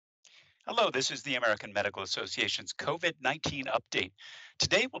Hello, this is the American Medical Association's COVID-19 update.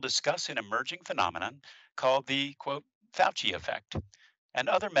 Today we'll discuss an emerging phenomenon called the quote, Fauci effect and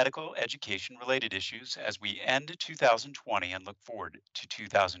other medical education related issues as we end 2020 and look forward to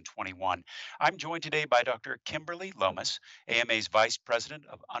 2021. I'm joined today by Dr. Kimberly Lomis, AMA's Vice President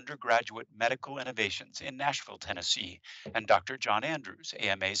of Undergraduate Medical Innovations in Nashville, Tennessee, and Dr. John Andrews,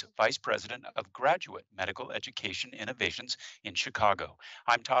 AMA's Vice President of Graduate Medical Education Innovations in Chicago.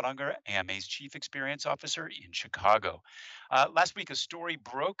 I'm Todd Unger, AMA's Chief Experience Officer in Chicago. Last week, a story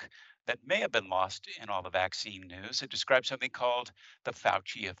broke that may have been lost in all the vaccine news. It describes something called the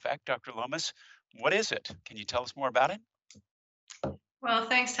Fauci effect. Dr. Lomas, what is it? Can you tell us more about it? Well,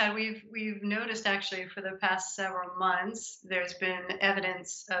 thanks, Todd. We've noticed actually for the past several months, there's been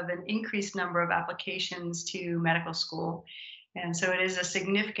evidence of an increased number of applications to medical school. And so it is a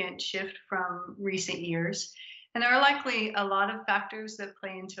significant shift from recent years. And there are likely a lot of factors that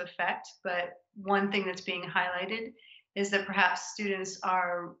play into effect, but one thing that's being highlighted is that perhaps students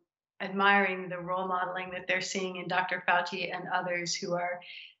are admiring the role modeling that they're seeing in Dr. Fauci and others who are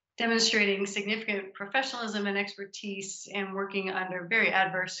demonstrating significant professionalism and expertise and working under very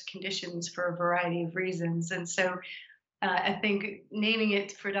adverse conditions for a variety of reasons. And so I think naming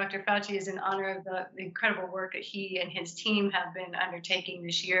it for Dr. Fauci is in honor of the incredible work that he and his team have been undertaking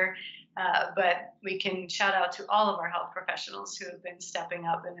this year. But we can shout out to all of our health professionals who have been stepping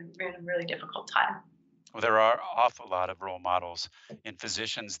up in a really difficult time. Well, there are an awful lot of role models in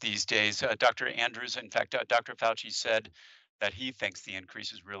physicians these days. Dr. Andrews, in fact, Dr. Fauci said that he thinks the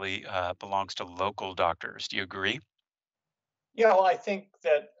increase is really belongs to local doctors. Do you agree? Yeah, well, I think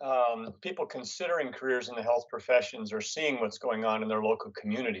that people considering careers in the health professions are seeing what's going on in their local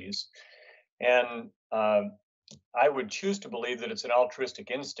communities. And I would choose to believe that it's an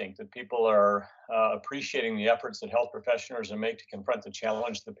altruistic instinct, that people are appreciating the efforts that health professionals are make to confront the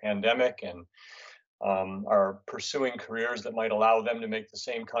challenge of the pandemic and are pursuing careers that might allow them to make the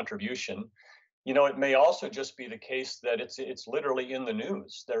same contribution. It may also just be the case that it's literally in the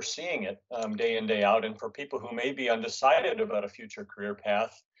news. They're seeing it day in, day out. And for people who may be undecided about a future career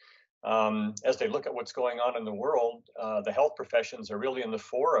path, as they look at what's going on in the world, the health professions are really in the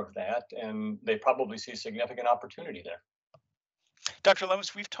fore of that, and they probably see significant opportunity there. Dr.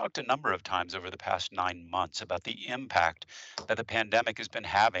 Lomas, we've talked a number of times over the past 9 months about the impact that the pandemic has been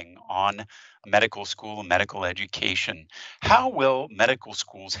having on medical school and medical education. How will medical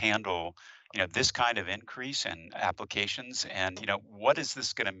schools handle, this kind of increase in applications, and what is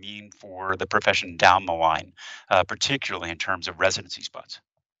this going to mean for the profession down the line, particularly in terms of residency spots?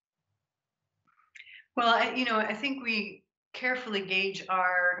 Well, I think we carefully gauge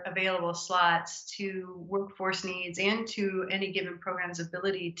our available slots to workforce needs and to any given program's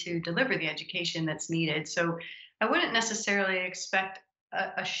ability to deliver the education that's needed. So I wouldn't necessarily expect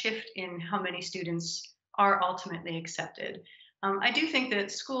a shift in how many students are ultimately accepted. I do think that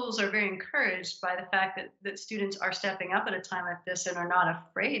schools are very encouraged by the fact that students are stepping up at a time like this and are not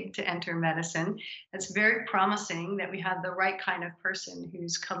afraid to enter medicine. It's very promising that we have the right kind of person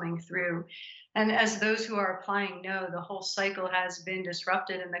who's coming through. And as those who are applying know, the whole cycle has been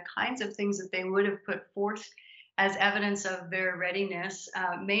disrupted, and the kinds of things that they would have put forth as evidence of their readiness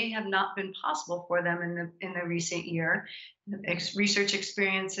may have not been possible for them in the recent year. Research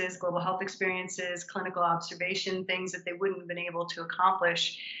experiences, global health experiences, clinical observation, things that they wouldn't have been able to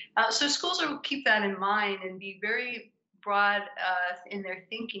accomplish. So schools will keep that in mind and be very broad in their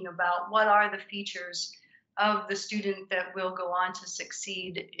thinking about what are the features of the student that will go on to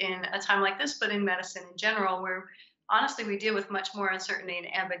succeed in a time like this, but in medicine in general, where honestly we deal with much more uncertainty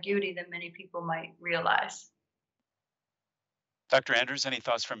and ambiguity than many people might realize. Dr. Andrews, any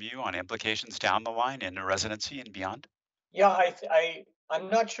thoughts from you on implications down the line in residency and beyond? Yeah, I'm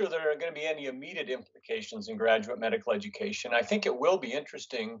not sure there are going to be any immediate implications in graduate medical education. I think it will be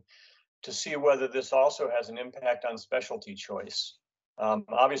interesting to see whether this also has an impact on specialty choice.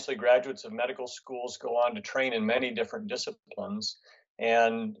 Obviously, graduates of medical schools go on to train in many different disciplines.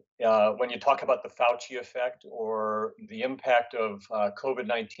 And when you talk about the Fauci effect or the impact of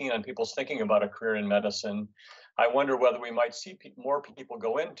COVID-19 on people's thinking about a career in medicine, I wonder whether we might see more people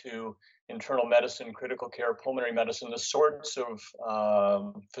go into internal medicine, critical care, pulmonary medicine, the sorts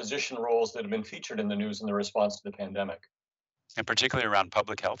of physician roles that have been featured in the news in the response to the pandemic. And particularly around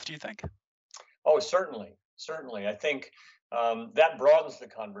public health, do you think? Oh, certainly, certainly. I think that broadens the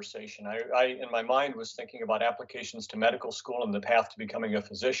conversation. In my mind, was thinking about applications to medical school and the path to becoming a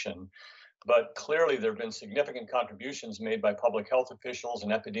physician. But clearly, there have been significant contributions made by public health officials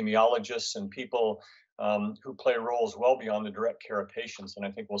and epidemiologists and people who play roles well beyond the direct care of patients. And I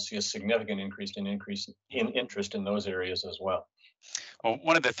think we'll see a significant increase in interest in those areas as well. Well,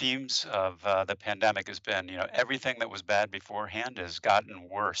 one of the themes of the pandemic has been, everything that was bad beforehand has gotten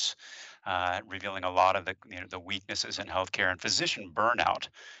worse, revealing a lot of the weaknesses in healthcare. And physician burnout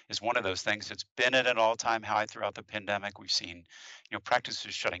is one of those things that's been at an all-time high throughout the pandemic. We've seen,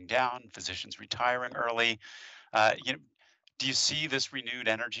 practices shutting down, physicians retiring early. Uh, you know, do you see this renewed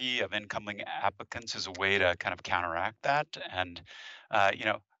energy of incoming applicants as a way to kind of counteract that? And,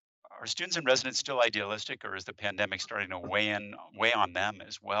 are students and residents still idealistic, or is the pandemic starting to weigh on them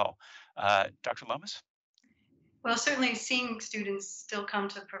as well? Dr. Lomis? Well, certainly seeing students still come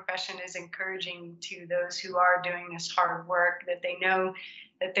to the profession is encouraging to those who are doing this hard work, that they know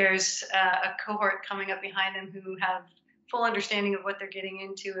that there's a cohort coming up behind them who have full understanding of what they're getting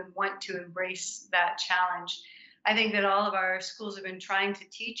into and want to embrace that challenge. I think that all of our schools have been trying to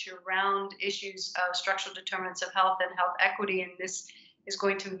teach around issues of structural determinants of health and health equity, and this is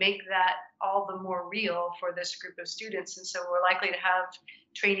going to make that all the more real for this group of students. And so we're likely to have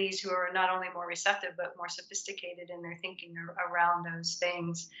trainees who are not only more receptive but more sophisticated in their thinking around those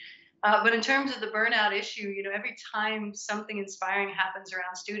things. But in terms of the burnout issue, every time something inspiring happens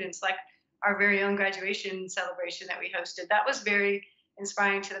around students, like our very own graduation celebration that we hosted, that was very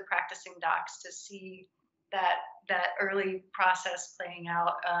inspiring to the practicing docs to see that early process playing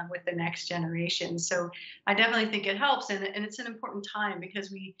out with the next generation. So I definitely think it helps, and it's an important time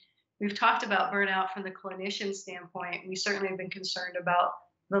because we've talked about burnout from the clinician standpoint. We certainly have been concerned about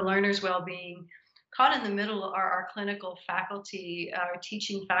the learner's well-being. Caught in the middle are our clinical faculty, our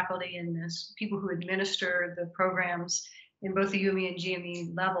teaching faculty, and this people who administer the programs in both the UME and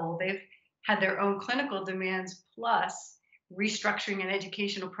GME level. They've had their own clinical demands plus restructuring an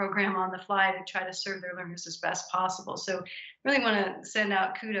educational program on the fly to try to serve their learners as best possible. So really want to send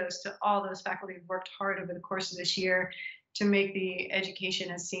out kudos to all those faculty who've worked hard over the course of this year to make the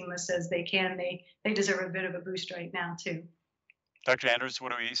education as seamless as they can. They deserve a bit of a boost right now too. Dr. Andrews,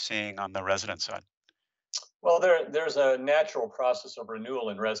 what are we seeing on the resident side? Well, there's a natural process of renewal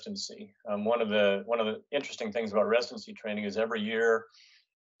in residency. One of the interesting things about residency training is every year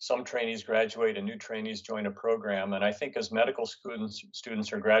some trainees graduate and new trainees join a program. And I think as medical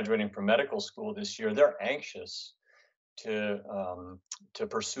students are graduating from medical school this year, they're anxious to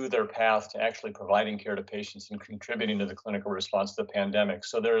pursue their path to actually providing care to patients and contributing to the clinical response to the pandemic.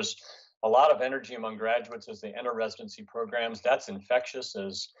 So there's a lot of energy among graduates as they enter residency programs. That's infectious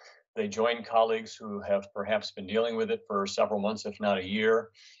as they join colleagues who have perhaps been dealing with it for several months, if not a year.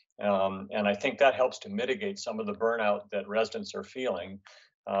 And I think that helps to mitigate some of the burnout that residents are feeling.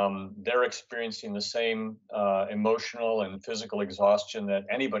 They're experiencing the same emotional and physical exhaustion that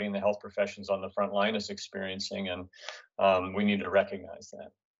anybody in the health professions on the front line is experiencing, and we need to recognize that.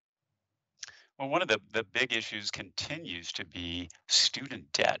 Well, one of the big issues continues to be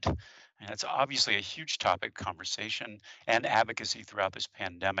student debt. And it's obviously a huge topic of conversation and advocacy throughout this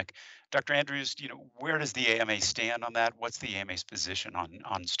pandemic. Dr. Andrews, where does the AMA stand on that? What's the AMA's position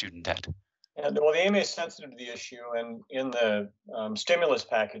on student debt? And well, the AMA is sensitive to the issue, and in the stimulus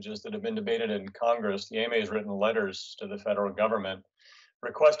packages that have been debated in Congress, the AMA has written letters to the federal government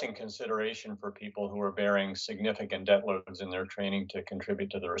requesting consideration for people who are bearing significant debt loads in their training to contribute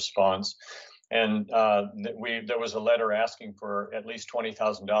to the response. And there was a letter asking for at least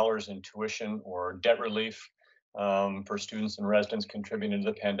 $20,000 in tuition or debt relief for students and residents contributing to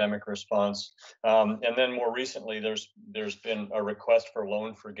the pandemic response. And then more recently, there's been a request for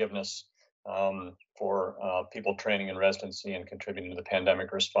loan forgiveness for people training in residency and contributing to the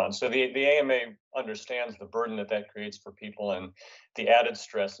pandemic response. So the AMA understands the burden that creates for people and the added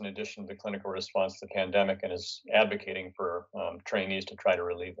stress in addition to the clinical response to the pandemic, and is advocating for trainees to try to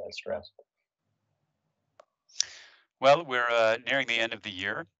relieve that stress. Well, we're nearing the end of the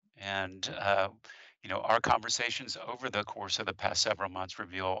year, and our conversations over the course of the past several months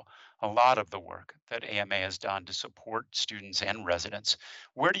reveal a lot of the work that AMA has done to support students and residents.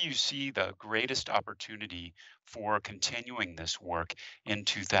 Where do you see the greatest opportunity for continuing this work in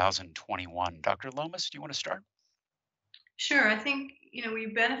 2021? Dr. Lomis, do you want to start? Sure. I think, we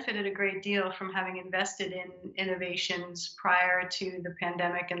benefited a great deal from having invested in innovations prior to the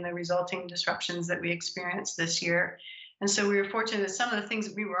pandemic and the resulting disruptions that we experienced this year. And so we were fortunate that some of the things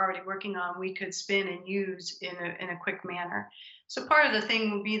that we were already working on, we could spin and use in a quick manner. So part of the thing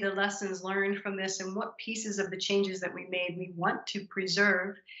will be the lessons learned from this and what pieces of the changes that we made we want to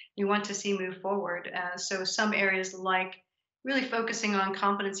preserve, we want to see move forward. So some areas like really focusing on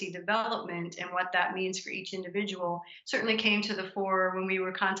competency development and what that means for each individual certainly came to the fore when we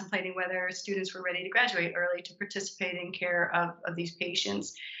were contemplating whether students were ready to graduate early to participate in care of these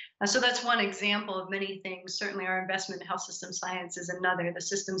patients. So that's one example of many things. Certainly our investment in health system science is another. The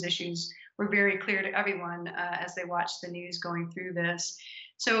systems issues were very clear to everyone as they watched the news going through this.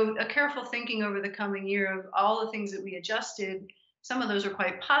 So, a careful thinking over the coming year of all the things that we adjusted. Some of those are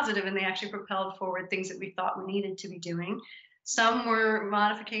quite positive, and they actually propelled forward things that we thought we needed to be doing. Some were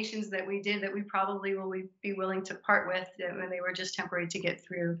modifications that we did that we probably will be willing to part with when they were just temporary to get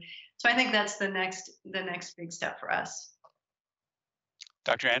through. So I think that's the next big step for us.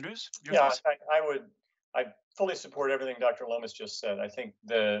 Dr. Andrews, your Yeah, thoughts? I fully support everything Dr. Lomis just said. I think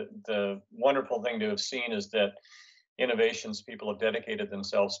the wonderful thing to have seen is that innovations people have dedicated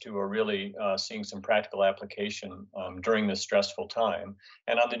themselves to are really seeing some practical application during this stressful time.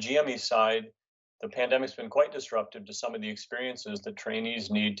 And on the GME side, the pandemic's been quite disruptive to some of the experiences that trainees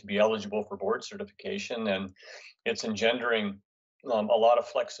need to be eligible for board certification, and it's engendering a lot of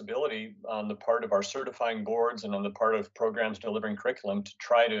flexibility on the part of our certifying boards and on the part of programs delivering curriculum to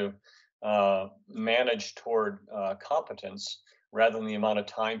try to manage toward competence rather than the amount of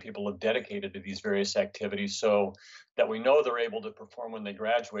time people have dedicated to these various activities, so that we know they're able to perform when they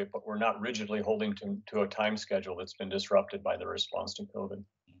graduate, but we're not rigidly holding to a time schedule that's been disrupted by the response to COVID.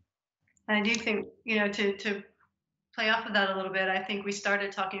 I do think, to play off of that a little bit, I think we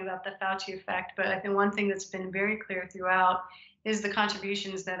started talking about the Fauci effect, but I think one thing that's been very clear throughout is the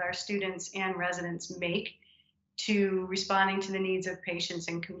contributions that our students and residents make to responding to the needs of patients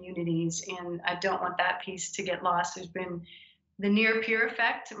and communities. And I don't want that piece to get lost. There's been the near peer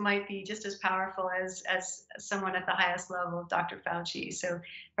effect might be just as powerful as someone at the highest level, Dr. Fauci. So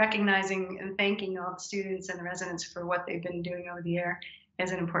recognizing and thanking all the students and the residents for what they've been doing over the year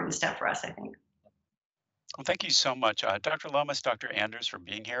is an important step for us, I think. Well, thank you so much, Dr. Lomis, Dr. Andrews, for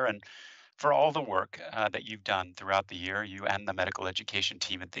being here and for all the work that you've done throughout the year, you and the medical education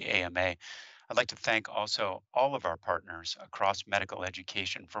team at the AMA. I'd like to thank also all of our partners across medical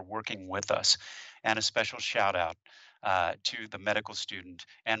education for working with us, and a special shout out to the medical student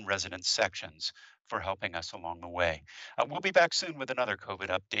and resident sections for helping us along the way. We'll be back soon with another COVID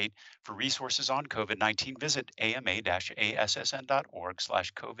update. For resources on COVID-19, visit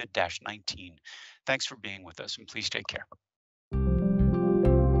ama-assn.org/COVID-19. Thanks for being with us, and please take care.